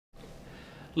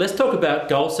Let's talk about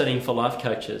goal setting for life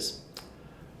coaches.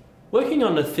 Working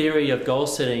on the theory of goal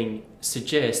setting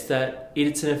suggests that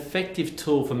it's an effective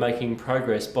tool for making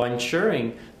progress by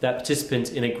ensuring that participants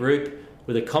in a group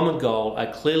with a common goal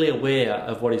are clearly aware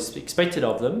of what is expected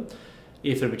of them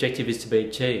if an objective is to be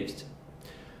achieved.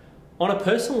 On a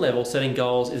personal level, setting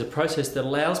goals is a process that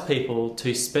allows people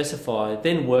to specify,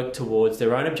 then work towards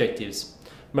their own objectives,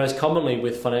 most commonly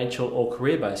with financial or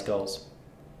career-based goals.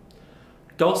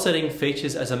 Goal setting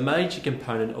features as a major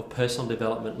component of personal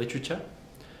development literature,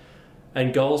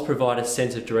 and goals provide a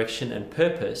sense of direction and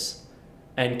purpose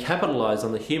and capitalise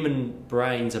on the human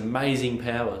brain's amazing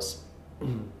powers.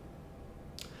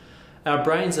 Our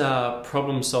brains are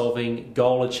problem-solving,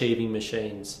 goal-achieving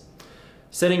machines.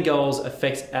 Setting goals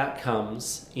affects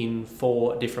outcomes in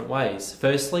 4 different ways.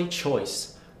 Firstly,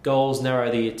 choice. Goals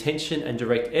narrow the attention and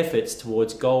direct efforts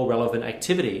towards goal-relevant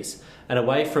activities and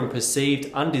away from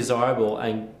perceived undesirable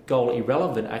and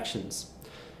goal-irrelevant actions.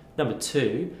 Number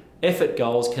 2, effort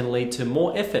goals can lead to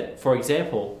more effort. For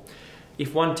example,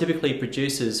 if one typically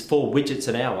produces 4 widgets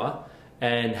an hour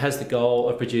and has the goal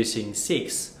of producing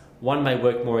 6, one may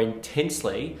work more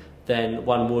intensely than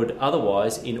one would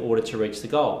otherwise in order to reach the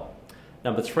goal.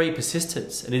 Number 3,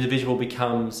 persistence. An individual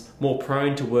becomes more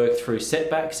prone to work through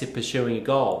setbacks if pursuing a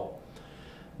goal.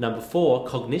 Number 4,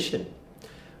 cognition.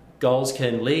 Goals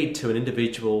can lead to an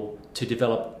individual to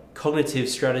develop cognitive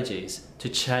strategies to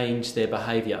change their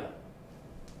behaviour.